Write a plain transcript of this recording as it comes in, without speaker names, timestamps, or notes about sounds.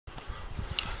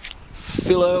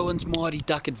Phil Irwin's Mighty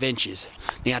Duck Adventures.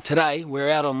 Now today we're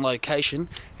out on location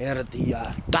out at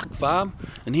the duck farm,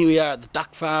 and here we are at the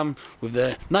duck farm with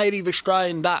the native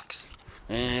Australian ducks,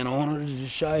 and I wanted to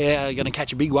show you how you're going to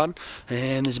catch a big one.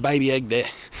 And there's a baby egg there.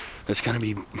 It's going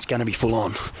to be full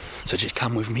on, so just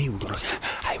come with me. We're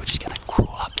just going to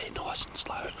crawl up there nice and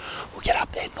slow. We'll get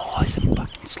up there nice and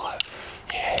fucking slow.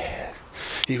 Yeah.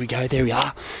 Here we go, there we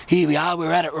are. Here we are,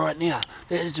 we're at it right now.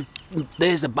 There's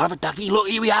the mother ducky. Look,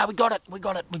 here we are, we got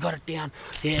it down.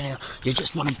 Yeah, now, you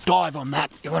just want to dive on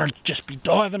that. You want to just be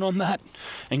diving on that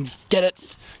and get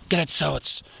it so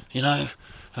it's, you know,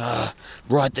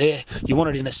 right there. You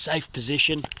want it in a safe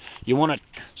position. You want it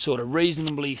sort of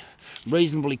reasonably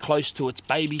close to its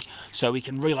baby so we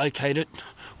can relocate it.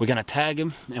 We're going to tag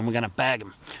him and we're going to bag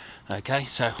him. Okay,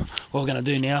 so what we're going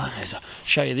to do now is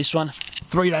show you this one.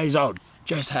 3 days old.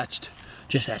 Just hatched.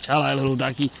 Hello, little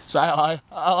ducky. Say hello.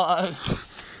 Hello.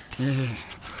 Yeah.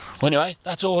 Well, anyway,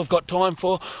 that's all I've got time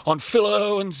for on Phil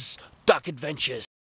Irwin's Duck Adventures.